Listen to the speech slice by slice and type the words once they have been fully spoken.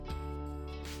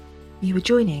You are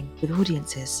joining with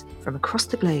audiences from across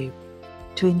the globe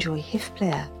to enjoy HIF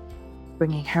Player,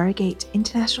 bringing Harrogate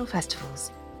International Festivals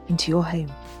into your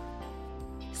home.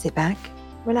 Sit back,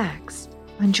 relax,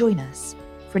 and join us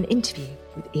for an interview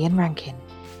with Ian Rankin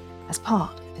as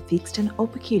part of the Theakston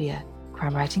Old Peculier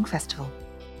Crime Writing Festival.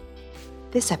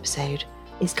 This episode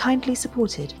is kindly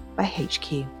supported by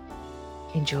HQ.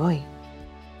 Enjoy.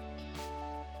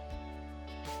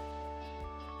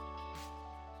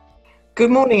 Good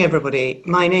morning, everybody.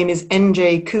 My name is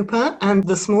NJ Cooper, and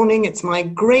this morning it's my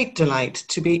great delight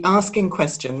to be asking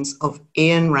questions of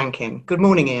Ian Rankin. Good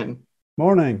morning, Ian.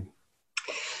 Morning.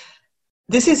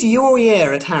 This is your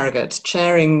year at Harrogate,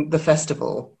 chairing the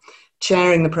festival,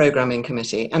 chairing the programming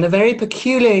committee, and a very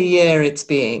peculiar year it's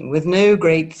being, with no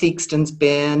great Theakston's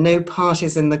beer, no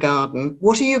parties in the garden.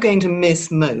 What are you going to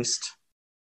miss most?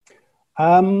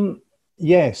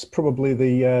 Yes, probably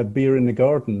the beer in the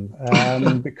garden,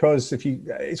 because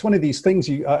it's one of these things.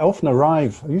 I often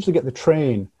arrive. I usually get the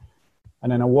train,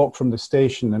 and then I walk from the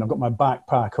station, and I've got my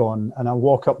backpack on, and I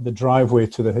walk up the driveway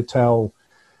to the hotel,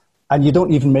 and you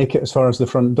don't even make it as far as the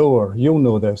front door. You'll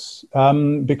know this,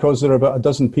 because there are about a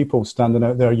dozen people standing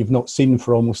out there you've not seen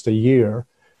for almost a year.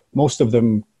 Most of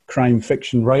them crime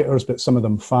fiction writers, but some of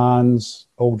them fans,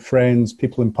 old friends,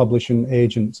 people in publishing,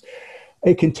 agents.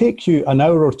 It can take you an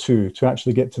hour or two to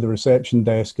actually get to the reception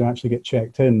desk and actually get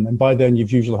checked in. And by then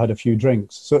you've usually had a few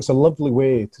drinks. So it's a lovely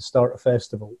way to start a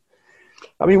festival.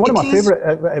 I mean, one of my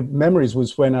favourite memories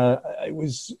was when it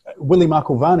was Willie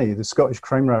McIlvanney, the Scottish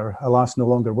crime writer, alas, no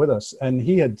longer with us. And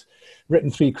he had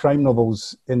written 3 crime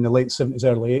novels in the late 70s,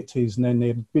 early 80s, and then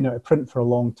they'd been out of print for a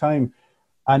long time.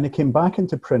 And they came back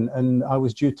into print, and I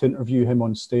was due to interview him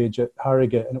on stage at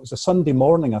Harrogate. And it was a Sunday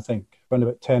morning, I think, around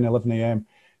about 10, 11 a.m.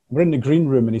 We're in the green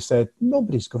room, and he said,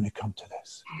 nobody's going to come to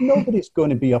this. Nobody's going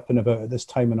to be up and about at this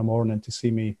time in the morning to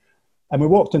see me. And we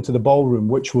walked into the ballroom,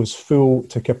 which was full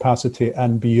to capacity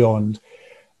and beyond.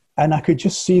 And I could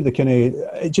just see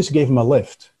it just gave him a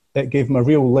lift. It gave him a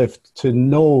real lift to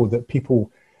know that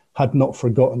people had not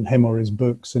forgotten him or his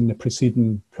books in the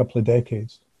preceding couple of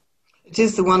decades. It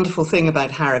is the wonderful thing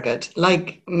about Harrogate.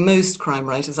 Like most crime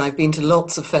writers, I've been to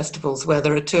lots of festivals where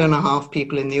there are 2.5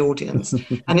 people in the audience,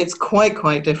 and it's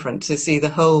quite different to see the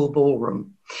whole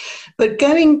ballroom. But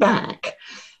going back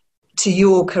to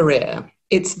your career,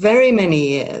 it's very many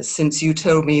years since you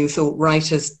told me you thought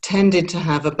writers tended to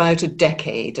have about a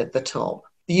decade at the top.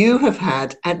 You have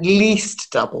had at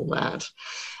least double that.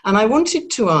 And I wanted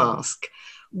to ask,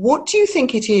 what do you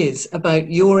think it is about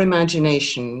your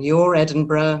imagination, your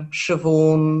Edinburgh,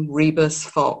 Siobhan, Rebus,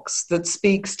 Fox, that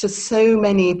speaks to so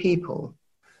many people?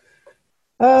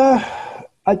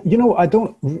 I've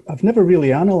never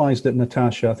really analysed it,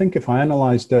 Natasha. I think if I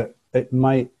analysed it, it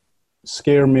might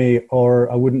scare me, or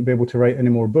I wouldn't be able to write any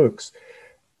more books.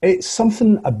 Maybe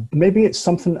it's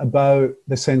something about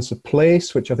the sense of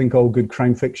place, which I think all good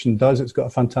crime fiction does. It's got a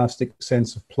fantastic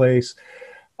sense of place.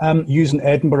 Using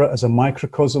Edinburgh as a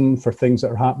microcosm for things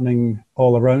that are happening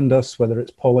all around us, whether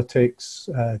it's politics,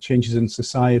 changes in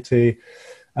society.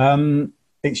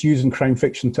 It's using crime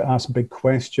fiction to ask big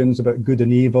questions about good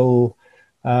and evil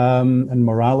and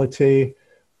morality.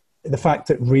 The fact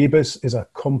that Rebus is a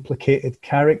complicated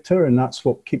character, and that's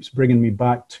what keeps bringing me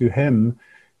back to him,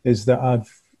 is that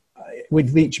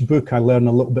with each book I learn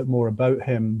a little bit more about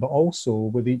him, but also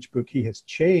with each book he has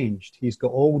changed. He's got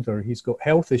older, he's got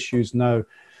health issues now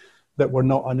that were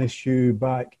not an issue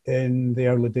back in the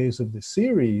early days of the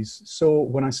series. So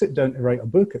when I sit down to write a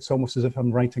book, it's almost as if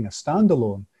I'm writing a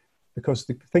standalone, because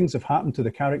the things have happened to the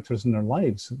characters in their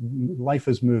lives. Life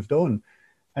has moved on.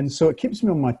 And so it keeps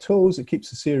me on my toes. It keeps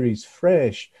the series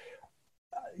fresh.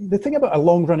 The thing about a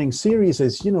long-running series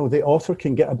is, the author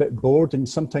can get a bit bored, and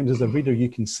sometimes as a reader you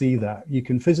can see that. You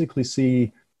can physically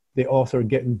see the author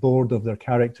getting bored of their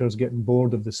characters, getting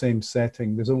bored of the same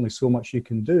setting. There's only so much you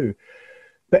can do.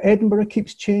 But Edinburgh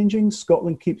keeps changing,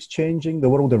 Scotland keeps changing, the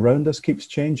world around us keeps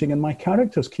changing, and my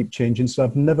characters keep changing. So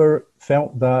I've never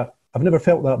felt that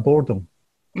boredom.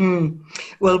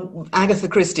 Well, Agatha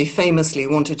Christie famously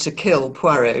wanted to kill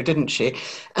Poirot, didn't she?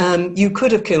 You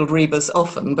could have killed Rebus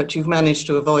often, but you've managed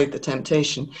to avoid the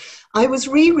temptation. I was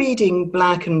rereading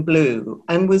Black and Blue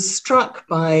and was struck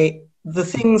by the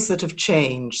things that have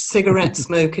changed. Cigarette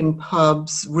smoke in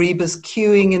pubs, Rebus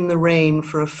queuing in the rain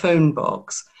for a phone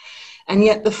box. And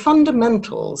yet the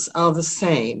fundamentals are the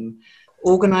same.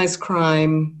 Organised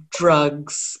crime,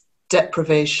 drugs,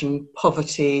 deprivation,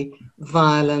 poverty,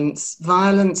 violence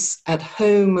at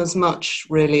home as much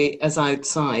really as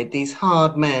outside. These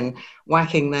hard men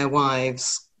whacking their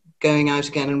wives, going out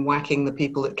again and whacking the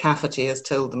people that Cafferty has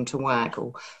told them to whack,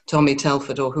 or Tommy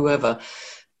Telford or whoever.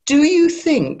 Do you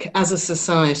think, as a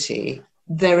society,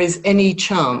 there is any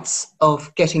chance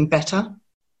of getting better?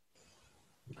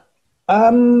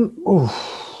 It's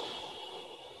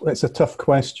a tough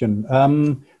question.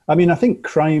 I mean, I think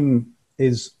crime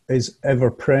is ever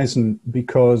present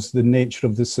because the nature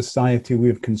of the society we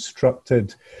have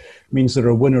constructed means there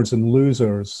are winners and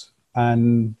losers,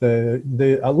 and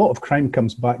a lot of crime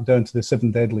comes back down to the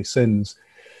seven deadly sins.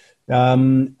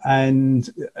 And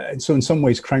so in some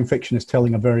ways, crime fiction is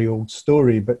telling a very old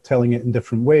story, but telling it in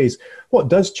different ways. What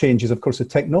does change is, of course, the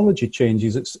technology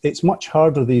changes. It's much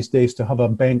harder these days to have a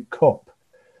bent cop,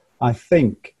 I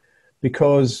think,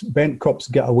 because bent cops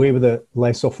get away with it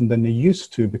less often than they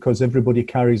used to, because everybody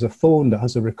carries a phone that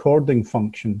has a recording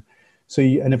function. So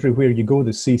and everywhere you go,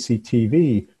 there's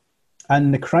CCTV.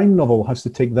 And the crime novel has to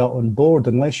take that on board,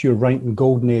 unless you're writing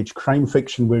golden age crime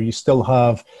fiction where you still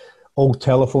have old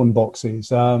telephone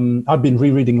boxes. I've been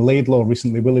rereading Laidlaw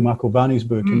recently, Willie McIlvanney's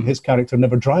book, and his character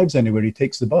never drives anywhere, he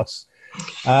takes the bus.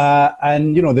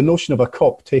 And, you know, the notion of a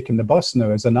cop taking the bus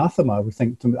now is anathema.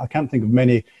 I can't think of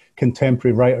many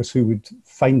contemporary writers who would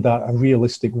find that a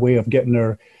realistic way of getting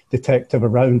their detective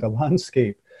around a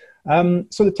landscape.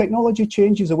 So the technology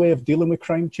changes, the way of dealing with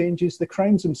crime changes. The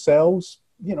crimes themselves,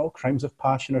 you know, crimes of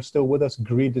passion are still with us.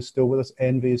 Greed is still with us.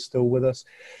 Envy is still with us.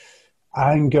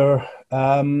 Anger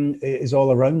is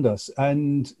all around us.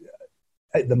 And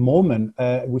at the moment,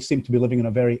 we seem to be living in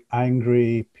a very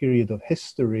angry period of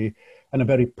history, and a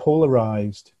very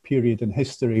polarized period in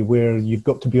history where you've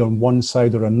got to be on one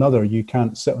side or another. You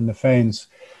can't sit on the fence.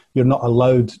 You're not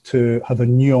allowed to have a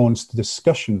nuanced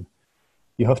discussion.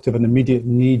 You have to have an immediate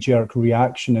knee-jerk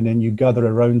reaction, and then you gather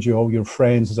around you all your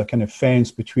friends as a kind of fence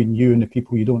between you and the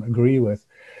people you don't agree with.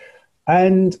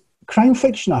 And crime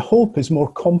fiction, I hope, is more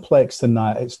complex than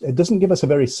that. It doesn't give us a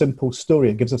very simple story.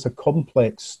 It gives us a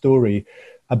complex story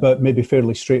about maybe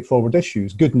fairly straightforward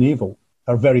issues. Good and evil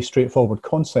are very straightforward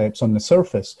concepts on the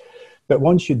surface. But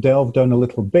once you delve down a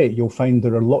little bit, you'll find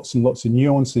there are lots and lots of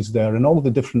nuances there. And all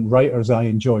the different writers I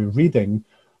enjoy reading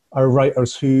are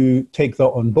writers who take that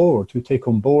on board, who take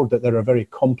on board that there are very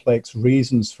complex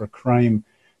reasons for crime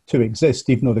to exist,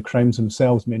 even though the crimes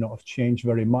themselves may not have changed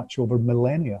very much over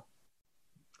millennia.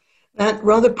 That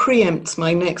rather preempts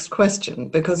my next question,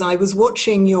 because I was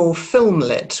watching your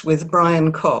Filmlit with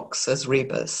Brian Cox as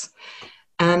Rebus,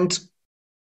 and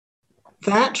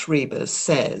that Rebus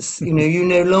says, you know, you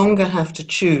no longer have to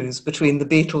choose between the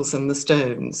Beatles and the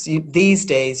Stones. These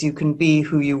days, you can be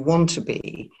who you want to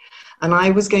be. And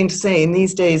I was going to say, in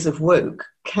these days of woke,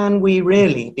 can we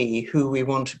really be who we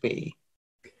want to be?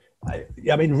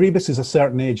 I mean, Rebus is a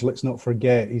certain age. Let's not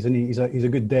forget he's a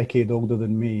good decade older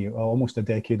than me, almost a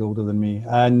decade older than me.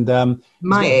 And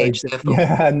my age, therefore.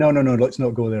 Yeah, no. Let's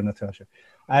not go there, Natasha.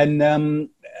 And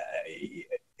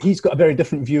he's got a very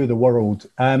different view of the world.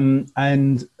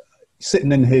 And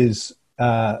sitting in his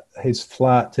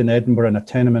flat in Edinburgh in a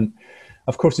tenement,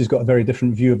 of course, he's got a very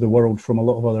different view of the world from a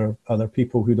lot of other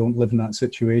people who don't live in that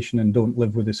situation and don't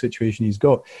live with the situation he's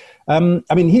got. I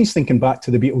mean, he's thinking back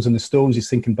to the Beatles and the Stones.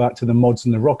 He's thinking back to the Mods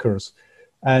and the Rockers,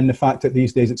 and the fact that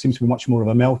these days it seems to be much more of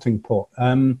a melting pot.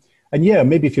 And yeah,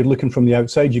 maybe if you're looking from the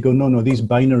outside, you go, no, these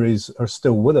binaries are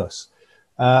still with us.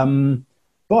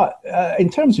 But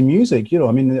in terms of music, you know,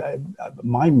 I mean,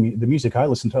 the music I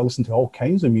listen to all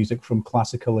kinds of music, from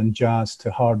classical and jazz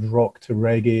to hard rock to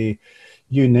reggae,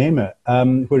 you name it.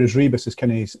 Whereas Rebus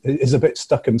is a bit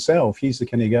stuck himself. He's the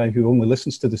kind of guy who only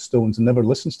listens to the Stones and never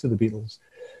listens to the Beatles.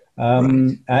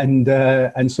 Right.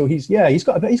 And so he's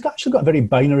actually got a very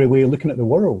binary way of looking at the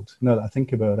world, now that I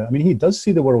think about it. I mean, he does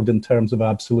see the world in terms of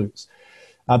absolutes,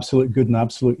 absolute good and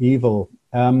absolute evil,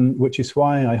 which is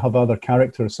why I have other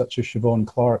characters such as Siobhan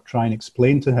Clarke try and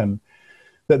explain to him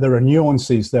that there are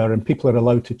nuances there and people are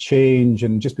allowed to change,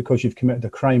 and just because you've committed a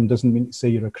crime doesn't mean to say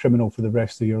you're a criminal for the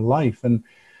rest of your life. And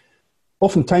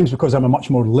oftentimes, because I'm a much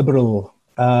more liberal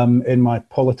in my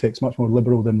politics, much more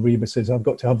liberal than Rebus is, I've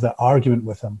got to have that argument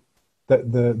with him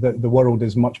that the world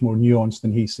is much more nuanced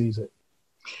than he sees it.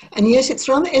 And yet it's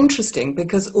rather interesting,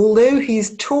 because although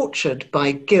he's tortured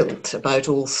by guilt about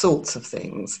all sorts of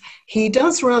things, he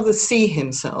does rather see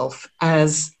himself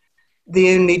as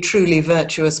the only truly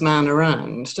virtuous man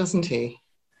around, doesn't he?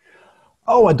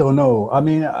 Oh, I don't know. I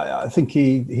mean, I think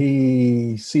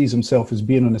he sees himself as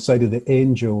being on the side of the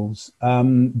angels,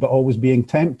 but always being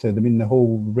tempted. I mean, the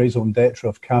whole raison d'etre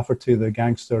of Cafferty, the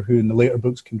gangster who in the later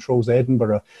books controls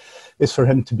Edinburgh, is for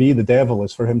him to be the devil,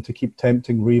 is for him to keep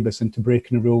tempting Rebus into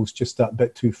breaking the rules just that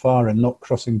bit too far and not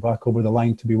crossing back over the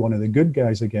line to be one of the good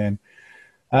guys again.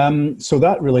 So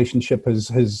that relationship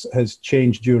has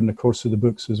changed during the course of the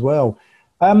books as well.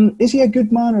 Is he a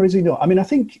good man or is he not? I mean, I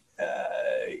think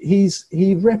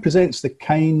he represents the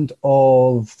kind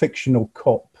of fictional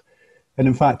cop, and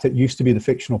in fact, it used to be the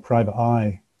fictional private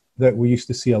eye that we used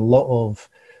to see a lot of,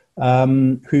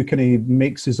 who kind of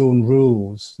makes his own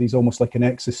rules. He's almost like an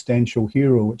existential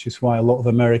hero, which is why a lot of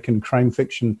American crime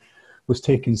fiction was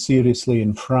taken seriously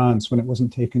in France when it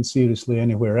wasn't taken seriously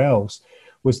anywhere else,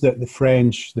 was that the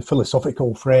French, the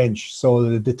philosophical French, saw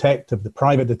the detective, the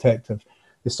private detective,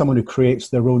 is someone who creates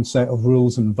their own set of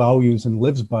rules and values and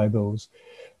lives by those.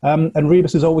 And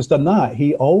Rebus has always done that.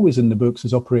 He always in the books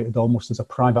has operated almost as a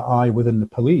private eye within the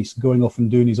police, going off and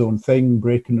doing his own thing,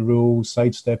 breaking the rules,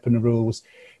 sidestepping the rules,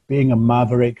 being a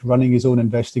maverick, running his own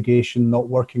investigation, not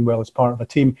working well as part of a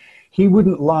team. He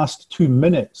wouldn't last 2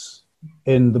 minutes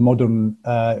in the modern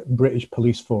British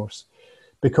police force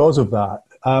because of that.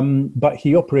 But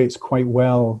he operates quite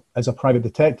well as a private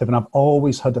detective, and I've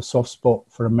always had a soft spot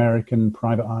for American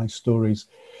private eye stories.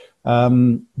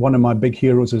 One of my big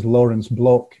heroes is Lawrence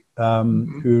Block,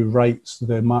 who writes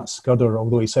the Matt Scudder,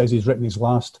 although he says he's written his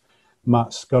last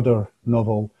Matt Scudder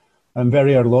novel. And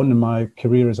very early on in my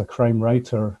career as a crime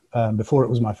writer, before it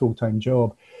was my full-time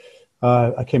job,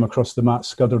 I came across the Matt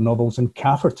Scudder novels, and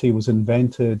Cafferty was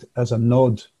invented as a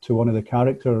nod to one of the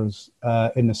characters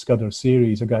in the Scudder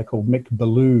series, a guy called Mick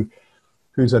Ballou,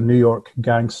 who's a New York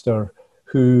gangster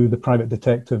who the private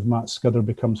detective Matt Scudder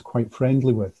becomes quite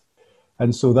friendly with.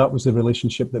 And so that was the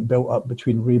relationship that built up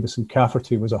between Rebus and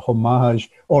Cafferty, was a homage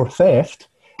or theft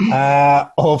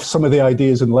of some of the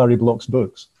ideas in Larry Block's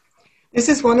books. This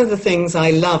is one of the things I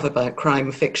love about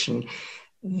crime fiction.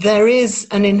 There is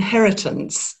an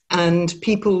inheritance, and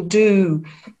people do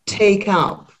take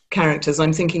up characters.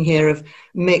 I'm thinking here of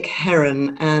Mick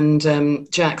Herron and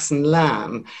Jackson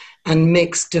Lamb, and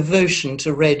Mick's devotion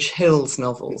to Reg Hill's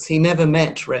novels. He never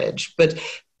met Reg, but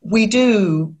we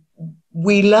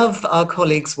love our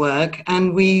colleagues' work,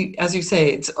 and we, as you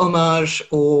say, it's homage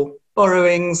or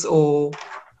borrowings or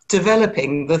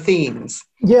developing the themes.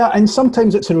 Yeah, and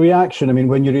sometimes it's a reaction. I mean,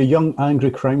 when you're a young, angry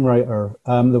crime writer,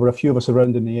 there were a few of us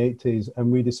around in the 80s,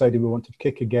 and we decided we wanted to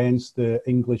kick against the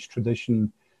English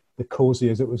tradition, the cozy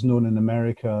as it was known in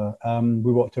America.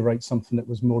 We wanted to write something that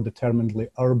was more determinedly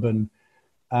urban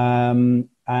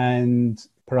and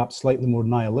perhaps slightly more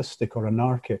nihilistic or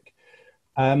anarchic.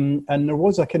 And there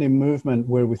was a kind of movement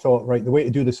where we thought, right, the way to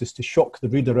do this is to shock the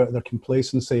reader out of their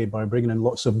complacency by bringing in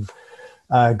lots of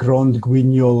Grand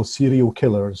Guignol serial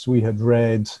killers. We had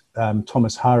read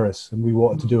Thomas Harris, and we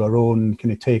wanted to do our own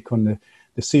kind of take on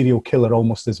the serial killer,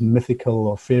 almost as mythical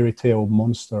or fairy tale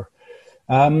monster.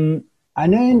 And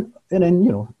then,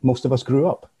 you know, most of us grew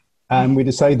up, and we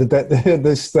decided that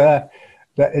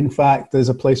that in fact there's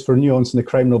a place for nuance in the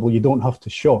crime novel. You don't have to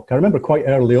shock. I remember quite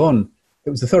early on, it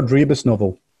was the third Rebus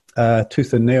novel,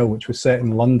 Tooth and Nail, which was set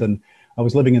in London. I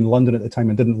was living in London at the time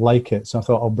and didn't like it, so I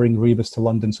thought I'll bring Rebus to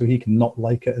London so he can not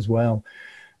like it as well.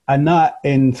 And that,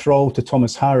 in thrall to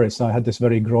Thomas Harris, I had this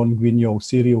very Grand Guignol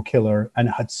serial killer, and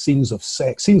it had scenes of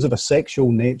sex, scenes of a sexual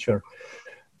nature,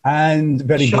 and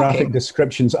very graphic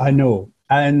descriptions, I know.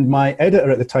 And my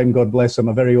editor at the time, God bless him,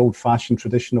 a very old-fashioned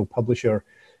traditional publisher,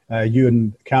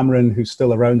 Ewan Cameron, who's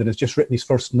still around and has just written his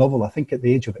first novel, I think at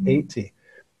the age of 80.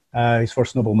 His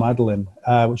first novel, Madeline,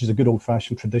 which is a good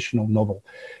old-fashioned traditional novel.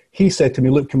 He said to me,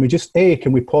 look, can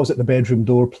we pause at the bedroom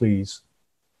door, please?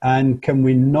 And can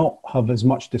we not have as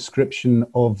much description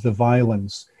of the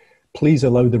violence? Please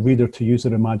allow the reader to use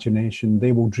their imagination.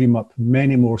 They will dream up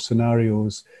many more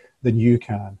scenarios than you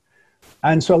can.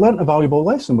 And so I learned a valuable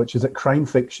lesson, which is that crime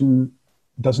fiction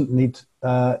doesn't need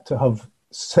to have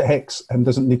sex and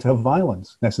doesn't need to have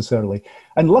violence necessarily.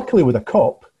 And luckily with a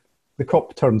cop, the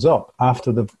cop turns up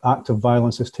after the act of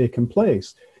violence has taken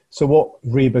place. So what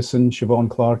Rebus and Siobhan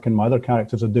Clarke and my other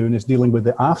characters are doing is dealing with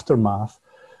the aftermath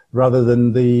rather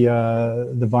than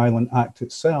the violent act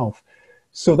itself.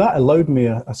 So that allowed me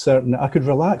I could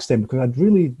relax then, because I'd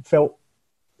really felt,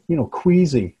 you know,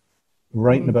 queasy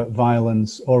writing about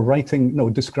violence or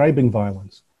describing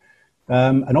violence.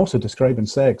 And also describing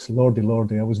sex. Lordy,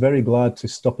 lordy. I was very glad to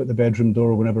stop at the bedroom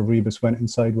door whenever Rebus went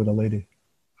inside with a lady.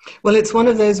 Well, it's one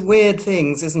of those weird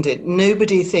things, isn't it?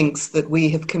 Nobody thinks that we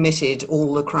have committed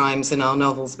all the crimes in our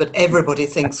novels, but everybody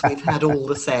thinks we've had all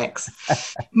the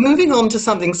sex. Moving on to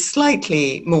something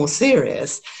slightly more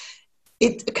serious,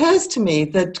 it occurs to me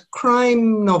that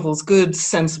crime novels, good,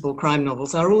 sensible crime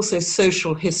novels, are also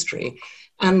social history.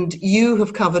 And you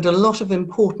have covered a lot of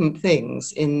important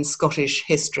things in Scottish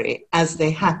history as they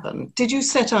happen. Did you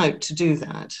set out to do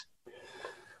that?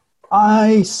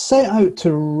 I set out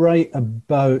to write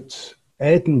about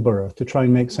Edinburgh, to try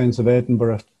and make sense of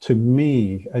Edinburgh to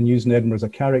me and using Edinburgh as a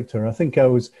character. I think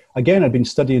I'd been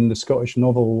studying the Scottish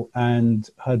novel and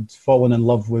had fallen in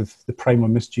love with the prime of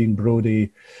Miss Jean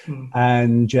Brodie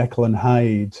and Jekyll and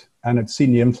Hyde, and had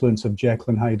seen the influence of Jekyll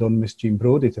and Hyde on Miss Jean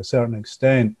Brodie to a certain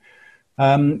extent.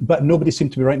 But nobody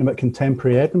seemed to be writing about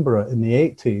contemporary Edinburgh in the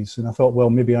 80s. And I thought, well,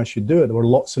 maybe I should do it. There were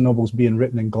lots of novels being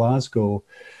written in Glasgow,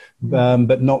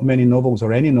 but not many novels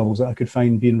or any novels that I could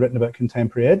find being written about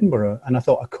contemporary Edinburgh. And I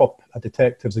thought a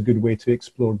detective is a good way to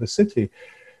explore the city.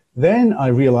 Then I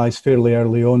realised fairly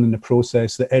early on in the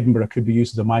process that Edinburgh could be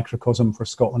used as a microcosm for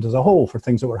Scotland as a whole, for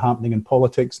things that were happening in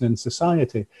politics and in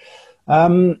society.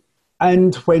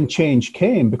 And when change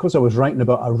came, because I was writing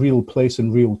about a real place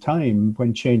in real time,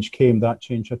 when change came, that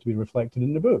change had to be reflected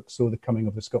in the book. So the coming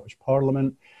of the Scottish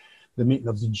Parliament, the meeting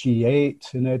of the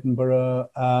G8 in Edinburgh,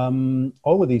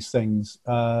 all of these things,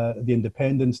 the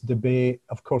independence debate,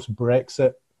 of course,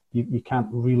 Brexit. You can't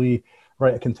really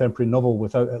write a contemporary novel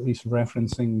without at least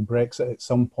referencing Brexit at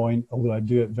some point, although I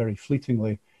do it very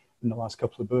fleetingly in the last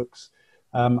couple of books.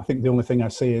 I think the only thing I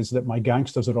say is that my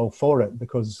gangsters are all for it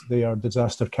because they are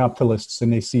disaster capitalists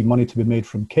and they see money to be made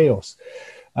from chaos.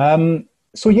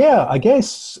 So yeah, I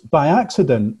guess by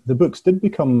accident, the books did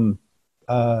become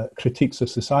critiques of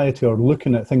society or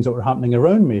looking at things that were happening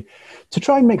around me to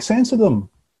try and make sense of them,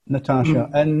 Natasha.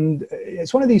 And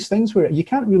it's one of these things where you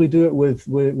can't really do it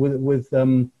with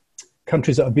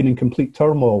countries that have been in complete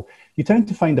turmoil. You tend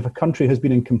to find if a country has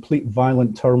been in complete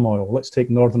violent turmoil, let's take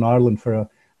Northern Ireland for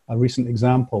a recent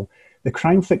example, the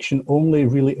crime fiction only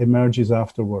really emerges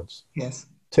afterwards. Yes.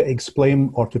 To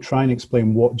explain or to try and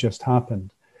explain what just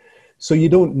happened. So you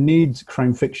don't need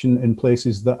crime fiction in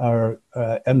places that are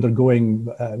undergoing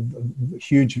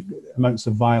huge amounts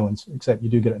of violence, except you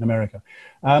do get it in America.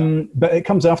 But it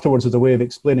comes afterwards as a way of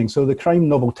explaining. So the crime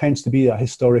novel tends to be a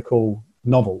historical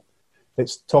novel.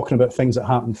 It's talking about things that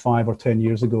happened 5 or 10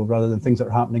 years ago rather than things that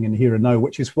are happening in the here and now,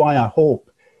 which is why I hope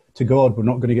to God we're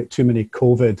not going to get too many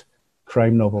COVID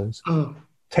crime novels.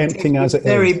 Tempting as it is.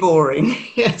 Very boring,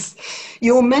 yes.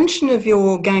 Your mention of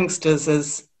your gangsters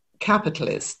as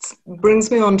capitalists brings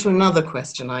me on to another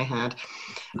question I had.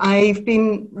 I've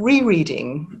been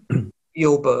rereading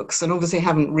your books and obviously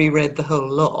haven't reread the whole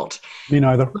lot. Me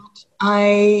neither. But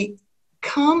I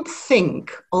can't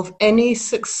think of any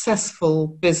successful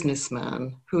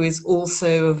businessman who is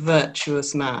also a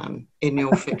virtuous man in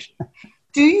your fiction.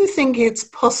 Do you think it's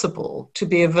possible to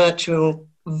be a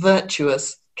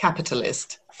virtuous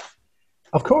capitalist?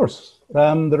 Of course.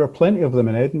 There are plenty of them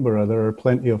in Edinburgh. There are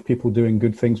plenty of people doing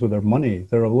good things with their money.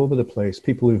 They're all over the place.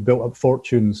 People who've built up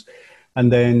fortunes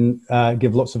and then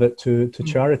give lots of it to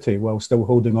charity while still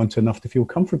holding on to enough to feel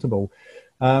comfortable.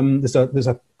 There's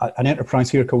an enterprise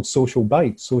here called Social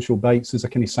Bites. Social Bites is a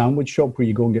kind of sandwich shop where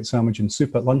you go and get sandwich and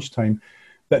soup at lunchtime.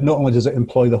 But not only does it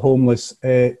employ the homeless,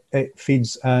 it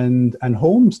feeds and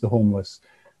homes the homeless.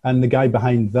 And the guy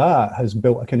behind that has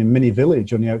built a kind of mini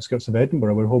village on the outskirts of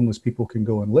Edinburgh where homeless people can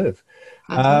go and live.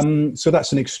 So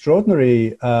that's an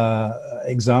extraordinary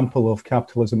example of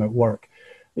capitalism at work.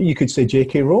 You could say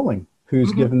J.K. Rowling,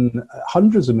 who's given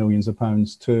hundreds of millions of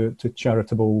pounds to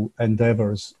charitable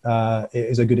endeavours,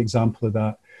 is a good example of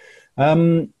that.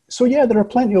 So yeah, there are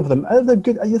plenty of them.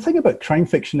 The thing about crime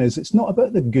fiction is it's not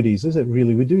about the goodies, is it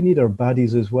really? We do need our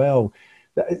baddies as well.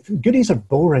 Goodies are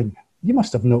boring. You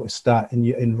must have noticed that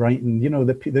in writing. You know,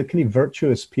 the kind of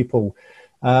virtuous people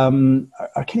are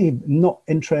kind of not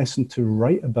interesting to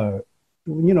write about.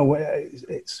 You know,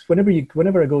 it's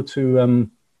whenever I go to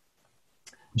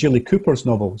Jilly Cooper's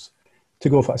novels, to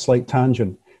go for a slight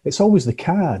tangent, it's always the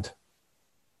cad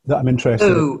that I'm interested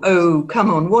in. Oh, come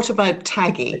on. What about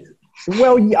Taggy?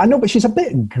 Well, yeah, I know, but she's a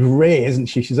bit grey, isn't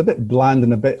she? She's a bit bland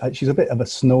and she's a bit of a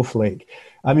snowflake.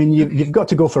 I mean, you've got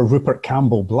to go for Rupert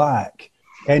Campbell Black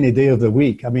any day of the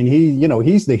week. I mean,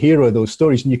 he's the hero of those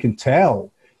stories, and you can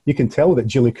tell that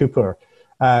Jilly Cooper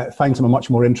finds him a much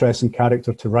more interesting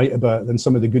character to write about than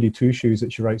some of the goody two-shoes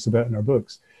that she writes about in her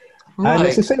books. Right. And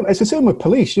it's the same with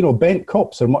police. You know, bent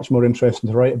cops are much more interesting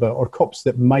to write about, or cops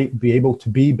that might be able to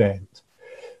be bent.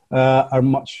 Are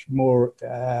much more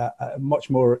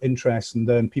interesting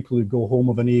than people who go home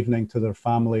of an evening to their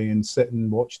family and sit and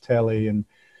watch telly. And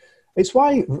it's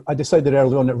why I decided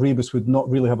early on that Rebus would not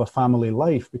really have a family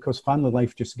life, because family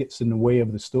life just gets in the way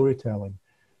of the storytelling.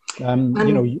 You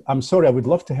know, I'm sorry, I would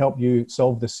love to help you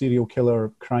solve the serial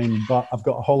killer crime, but I've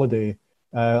got a holiday.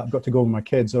 I've got to go with my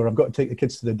kids, or I've got to take the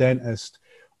kids to the dentist,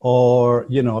 or,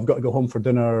 you know, I've got to go home for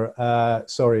dinner.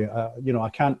 You know, I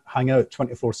can't hang out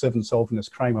 24/7 solving this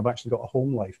crime. I've actually got a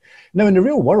home life. Now, in the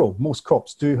real world, most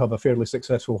cops do have a fairly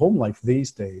successful home life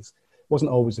these days. Wasn't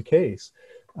always the case.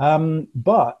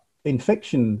 But in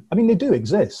fiction, I mean, they do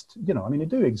exist. They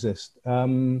do exist.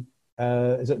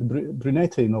 Is it the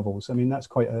Brunetti novels? I mean, that's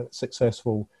quite a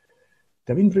successful.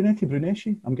 Do I mean Brunetti,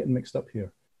 Brunesi? I'm getting mixed up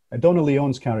here. Donna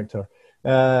Leon's character,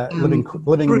 living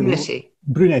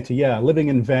Brunetti, yeah, living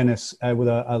in Venice with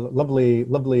a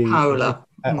lovely Paola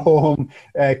at home,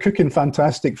 cooking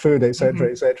fantastic food,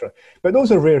 etc., etc. But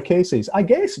those are rare cases. I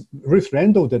guess Ruth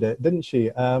Rendell did it, didn't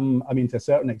she? I mean, to a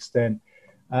certain extent.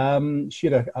 She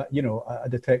had a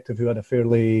detective who had a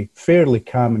fairly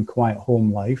calm and quiet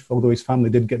home life, although his family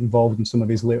did get involved in some of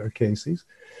his later cases.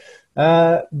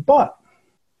 But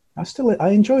I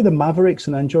enjoy the mavericks,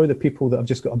 and I enjoy the people that have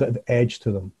just got a bit of edge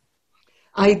to them.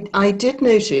 I did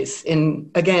notice in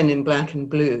Black and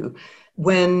Blue,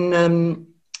 when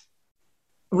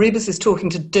Rebus is talking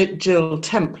to Jill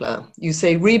Templar, you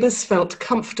say Rebus felt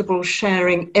comfortable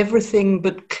sharing everything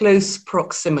but close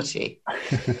proximity.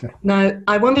 Now,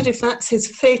 I wondered if that's his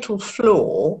fatal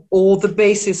flaw or the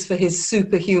basis for his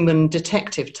superhuman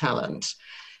detective talent.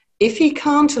 If he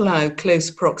can't allow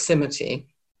close proximity,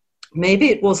 maybe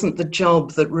it wasn't the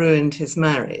job that ruined his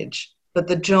marriage, but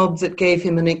the job that gave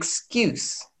him an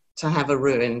excuse to have a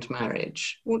ruined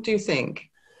marriage. What do you think?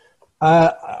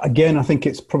 Again, I think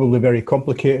it's probably very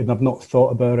complicated, and I've not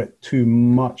thought about it too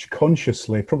much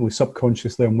consciously. Probably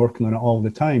subconsciously, I'm working on it all the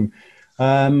time.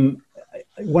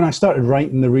 When I started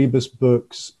writing the Rebus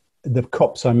books, the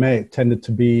cops I met tended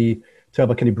to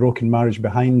have a kind of broken marriage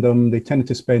behind them. They tended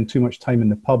to spend too much time in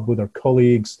the pub with their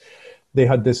colleagues. They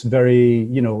had this very,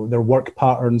 their work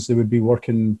patterns. They would be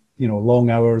working, long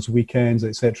hours, weekends,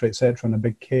 etc., on a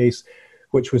big case,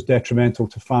 which was detrimental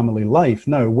to family life.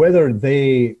 Now, whether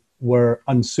they were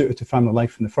unsuited to family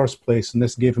life in the first place, and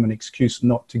this gave them an excuse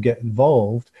not to get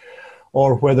involved,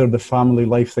 or whether the family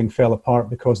life thing fell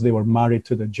apart because they were married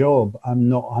to the job, I'm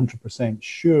not 100%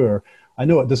 sure. I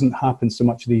know it doesn't happen so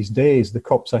much these days. The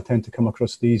cops I tend to come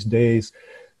across these days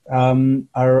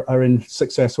are in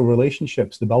successful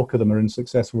relationships. The bulk of them are in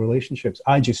successful relationships.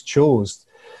 I just chose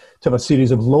to have a series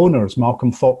of loners.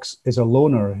 Malcolm Fox is a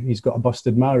loner. He's got a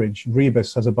busted marriage.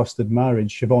 Rebus has a busted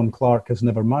marriage. Siobhan Clarke has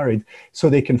never married.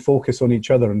 So they can focus on each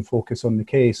other and focus on the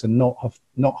case and not have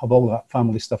all that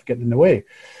family stuff getting in the way.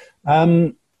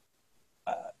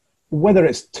 Whether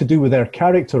it's to do with their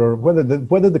character or whether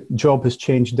the job has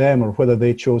changed them or whether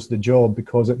they chose the job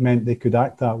because it meant they could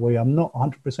act that way, I'm not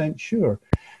 100% sure.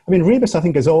 I mean, Rebus, I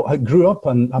think, grew up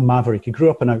a maverick. He grew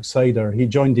up an outsider. He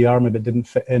joined the army but didn't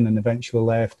fit in and eventually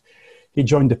left. He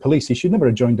joined the police. He should never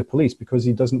have joined the police because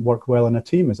he doesn't work well in a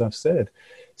team, as I've said.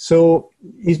 So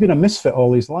he's been a misfit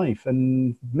all his life,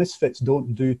 and misfits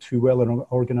don't do too well in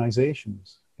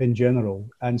organizations in general,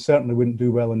 and certainly wouldn't do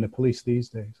well in the police these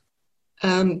days.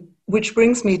 Which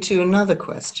brings me to another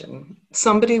question.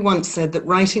 Somebody once said that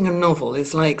writing a novel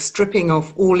is like stripping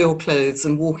off all your clothes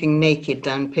and walking naked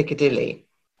down Piccadilly.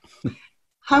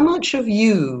 How much of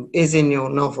you is in your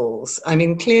novels? I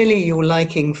mean, clearly your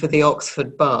liking for the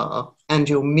Oxford Bar and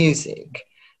your music,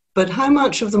 but how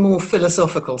much of the more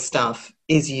philosophical stuff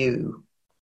is you?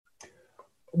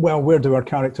 Well, where do our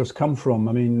characters come from?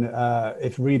 I mean,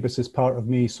 if Rebus is part of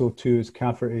me, so too is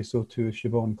Cafferty, so too is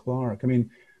Siobhan Clarke. I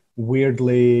mean,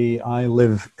 weirdly, I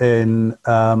live in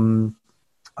a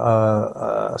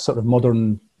sort of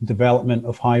modern development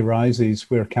of high rises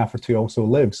where Cafferty also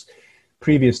lives.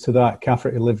 Previous to that,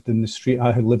 Cafferty lived in the street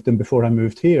I had lived in before I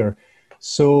moved here.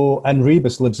 So, and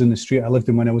Rebus lives in the street I lived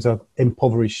in when I was an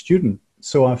impoverished student.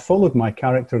 So I followed my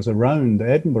characters around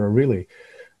Edinburgh, really.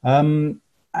 And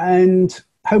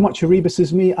how much of Rebus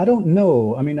is me? I don't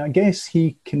know. I mean, I guess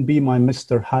he can be my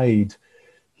Mr. Hyde.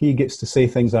 He gets to say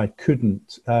things I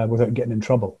couldn't without getting in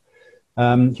trouble.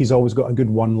 He's always got a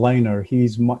good one-liner.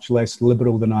 He's much less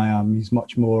liberal than I am. He's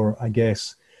much more, I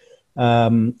guess,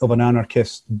 of an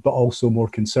anarchist, but also more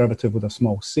conservative with a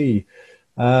small c,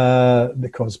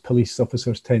 because police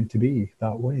officers tend to be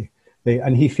that way.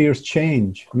 And he fears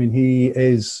change. I mean, he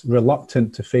is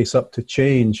reluctant to face up to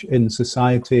change in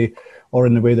society or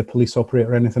in the way the police operate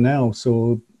or anything else.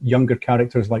 So younger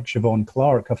characters like Siobhan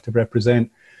Clarke have to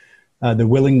represent the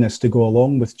willingness to go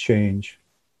along with change.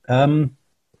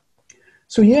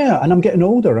 So yeah, and I'm getting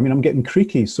older. I mean, I'm getting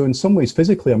creaky. So in some ways,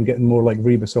 physically, I'm getting more like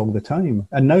Rebus all the time.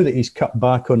 And now that he's cut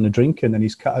back on the drinking and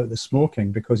he's cut out the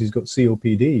smoking because he's got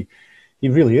COPD, he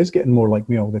really is getting more like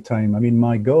me all the time. I mean,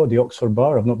 my God, the Oxford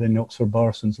Bar, I've not been in the Oxford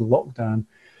Bar since lockdown,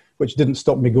 which didn't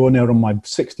stop me going there on my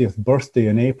 60th birthday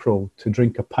in April to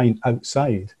drink a pint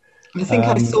outside. I think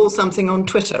I saw something on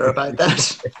Twitter about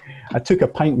that. I took a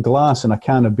pint glass and a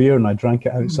can of beer and I drank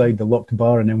it outside the locked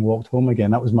bar and then walked home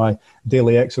again. That was my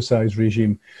daily exercise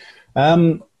regime.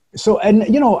 So, and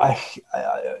you know,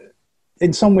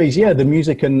 in some ways, yeah, the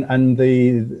music and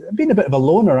the being a bit of a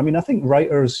loner. I mean, I think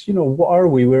writers, you know, what are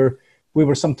we? We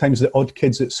were sometimes the odd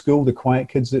kids at school, the quiet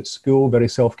kids at school, very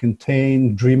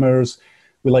self-contained, dreamers.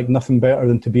 We liked nothing better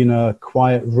than to be in a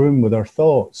quiet room with our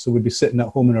thoughts. So we'd be sitting at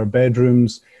home in our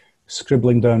bedrooms,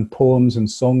 scribbling down poems and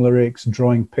song lyrics,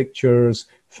 drawing pictures,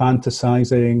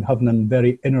 fantasizing, having a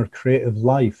very inner creative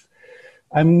life.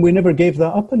 And we never gave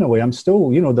that up in a way. I'm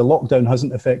still, you know, the lockdown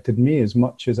hasn't affected me as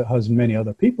much as it has many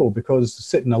other people, because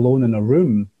sitting alone in a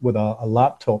room with a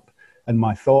laptop and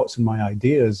my thoughts and my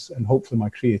ideas and hopefully my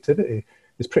creativity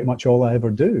is pretty much all I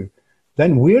ever do.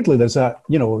 Then weirdly, there's that,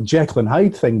 you know, Jekyll and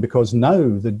Hyde thing, because now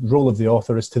the role of the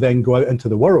author is to then go out into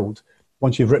the world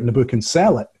once you've written a book and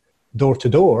sell it door to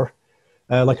door,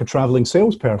 like a traveling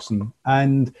salesperson.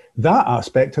 And that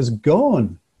aspect has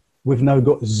gone. We've now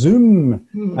got Zoom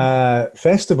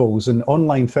festivals and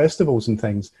online festivals and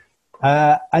things.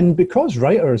 And because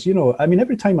writers, you know, I mean,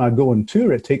 every time I go on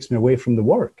tour, it takes me away from the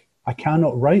work. I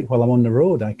cannot write while I'm on the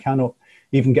road. I cannot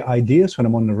even get ideas when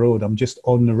I'm on the road. I'm just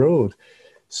on the road.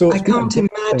 So I can't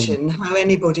imagine how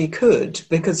anybody could,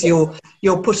 because you're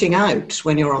putting out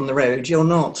when you're on the road. You're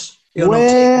not.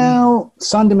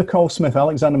 Sandy McCall-Smith,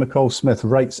 Alexander McCall-Smith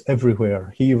writes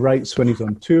everywhere. He writes when he's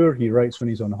on tour. He writes when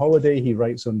he's on holiday. He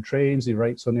writes on trains. He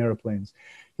writes on airplanes.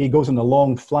 He goes on a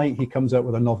long flight. He comes out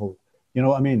with a novel. You know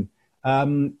what I mean?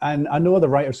 And I know other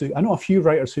writers I know a few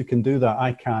writers who can do that.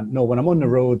 I can't. No, when I'm on the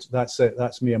road, that's it.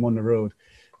 That's me. I'm on the road.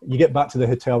 You get back to the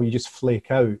hotel, you just flake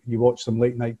out. You watch some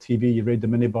late night TV, you raid the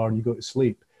minibar and you go to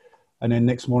sleep. And then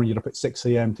next morning you're up at 6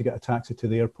 a.m. to get a taxi to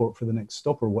the airport for the next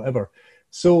stop or whatever.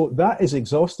 So that is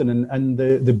exhausting. And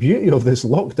the beauty of this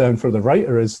lockdown for the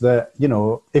writer is that, you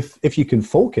know, if you can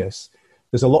focus,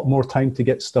 there's a lot more time to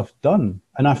get stuff done.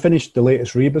 And I finished the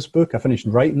latest Rebus book. I finished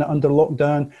writing it under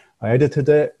lockdown. I edited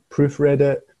it, proofread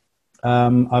it.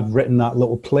 I've written that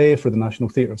little play for the National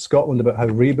Theatre of Scotland about how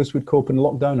Rebus would cope in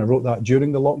lockdown. I wrote that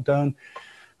during the lockdown.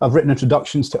 I've written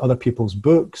introductions to other people's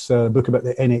books, a book about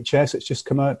the NHS that's just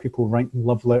come out, people writing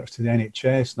love letters to the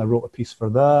NHS, and I wrote a piece for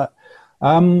that.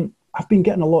 I've been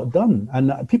getting a lot done,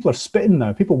 and people are spitting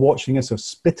now. People watching this are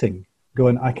spitting,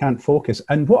 going, I can't focus.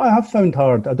 And what I have found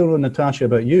hard, I don't know, Natasha,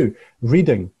 about you,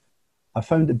 reading. I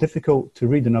found it difficult to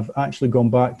read, and I've actually gone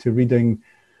back to reading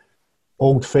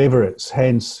old favourites,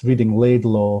 hence reading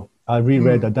Laidlaw. I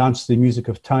reread A Dance to the Music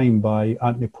of Time by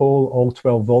Anthony Powell, all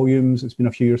 12 volumes. It's been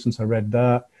a few years since I read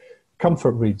that.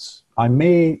 Comfort reads. I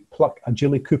may pluck a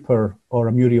Jilly Cooper or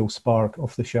a Muriel Spark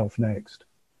off the shelf next.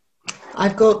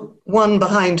 I've got one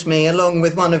behind me along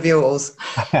with one of yours.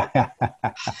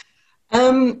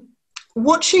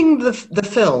 Watching the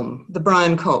film, the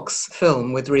Brian Cox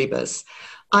film with Rebus,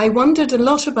 I wondered a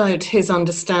lot about his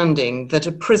understanding that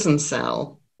a prison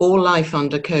cell or life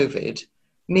under COVID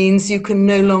means you can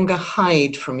no longer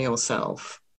hide from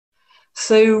yourself.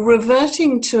 So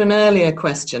reverting to an earlier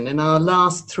question in our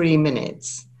last 3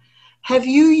 minutes, have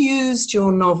you used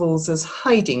your novels as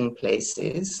hiding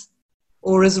places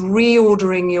or as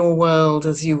reordering your world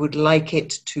as you would like it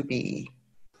to be?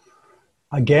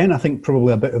 Again, I think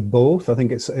probably a bit of both. I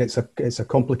think it's a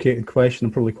complicated question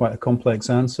and probably quite a complex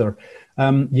answer.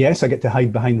 Yes, I get to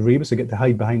hide behind Rebus. I get to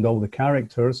hide behind all the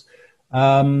characters.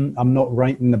 I'm not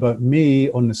writing about me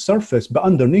on the surface, but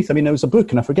underneath, I mean, there was a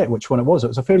book, and I forget which one it was. It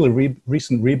was a fairly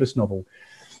recent Rebus novel,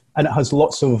 and it has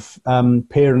lots of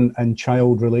parent and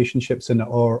child relationships in it,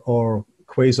 or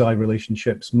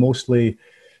quasi-relationships, mostly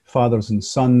fathers and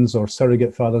sons, or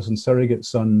surrogate fathers and surrogate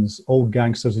sons, old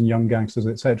gangsters and young gangsters,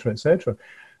 etc., etc.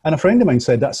 And a friend of mine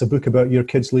said, that's a book about your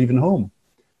kids leaving home.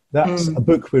 That's a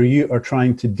book where you are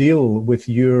trying to deal with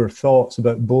your thoughts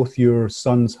about both your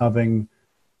sons having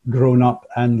grown up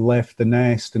and left the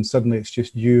nest, and suddenly it's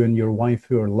just you and your wife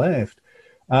who are left.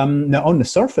 Now, on the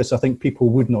surface, I think people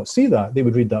would not see that. They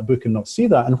would read that book and not see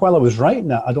that. And while I was writing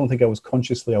that, I don't think I was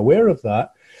consciously aware of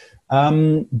that.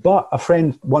 But a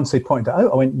friend, once they pointed it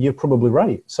out, I went, you're probably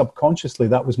right. Subconsciously,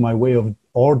 that was my way of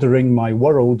ordering my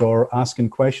world or asking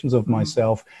questions of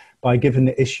myself by giving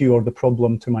the issue or the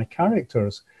problem to my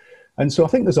characters. And so I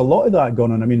think there's a lot of that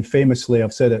going on. I mean, famously,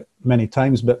 I've said it many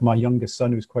times, but my youngest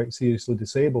son, who's quite seriously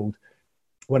disabled,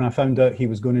 when I found out he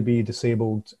was going to be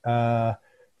disabled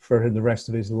for the rest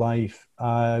of his life,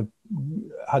 I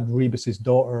had Rebus's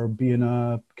daughter be in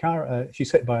a car.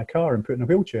 She's hit by a car and put in a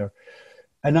wheelchair.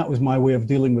 And that was my way of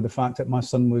dealing with the fact that my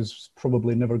son was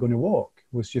probably never going to walk.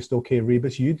 It was just, okay,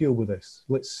 Rebus, you deal with this.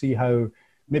 Let's see how,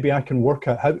 maybe I can work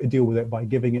out how to deal with it by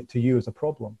giving it to you as a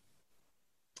problem.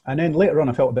 And then later on,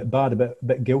 I felt a bit bad, a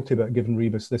bit guilty about giving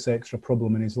Rebus this extra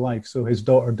problem in his life. So his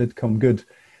daughter did come good.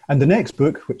 And the next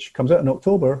book, which comes out in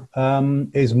October,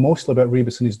 is mostly about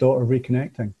Rebus and his daughter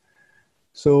reconnecting.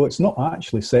 So it's not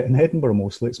actually set in Edinburgh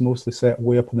mostly. It's mostly set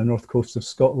way up on the north coast of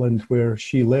Scotland where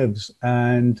she lives,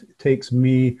 and it takes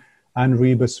me and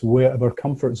Rebus way out of our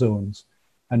comfort zones.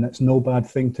 And it's no bad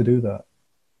thing to do that.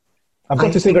 I've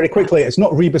got to say very quickly, it's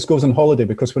not Rebus goes on holiday,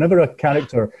 because whenever a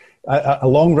character, a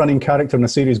long-running character in a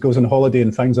series goes on holiday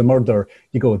and finds a murder,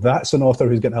 you go, that's an author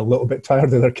who's getting a little bit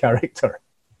tired of their character.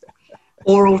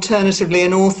 Or alternatively,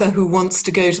 an author who wants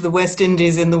to go to the West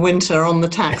Indies in the winter on the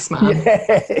Taxman.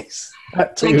 Yes.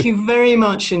 Thank you very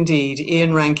much indeed,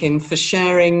 Ian Rankin, for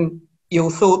sharing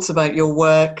your thoughts about your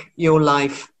work, your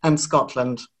life, and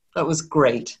Scotland. That was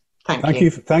great. Thank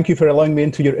you. Thank you for allowing me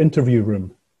into your interview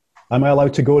room. Am I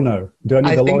allowed to go now? Do I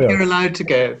need a lawyer? I think you're allowed to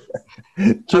go.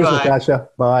 Cheers, Natasha.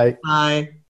 Bye.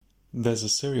 Bye. There's a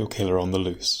serial killer on the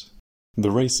loose.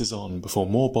 The race is on before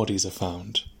more bodies are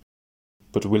found.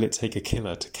 But will it take a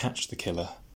killer to catch the killer?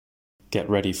 Get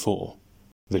ready for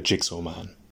The Jigsaw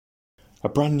Man. A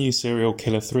brand new serial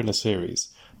killer thriller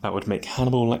series that would make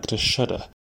Hannibal Lecter shudder.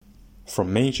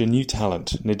 From major new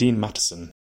talent Nadine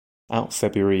Mattison. Out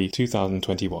February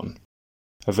 2021.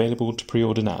 Available to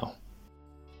pre-order now.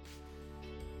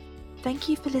 Thank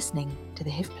you for listening to The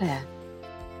HIF Player.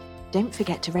 Don't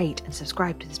forget to rate and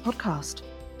subscribe to this podcast.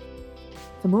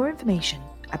 For more information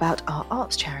about our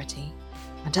arts charity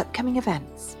and upcoming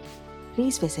events,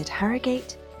 please visit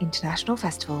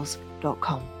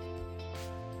harrogateinternationalfestivals.com.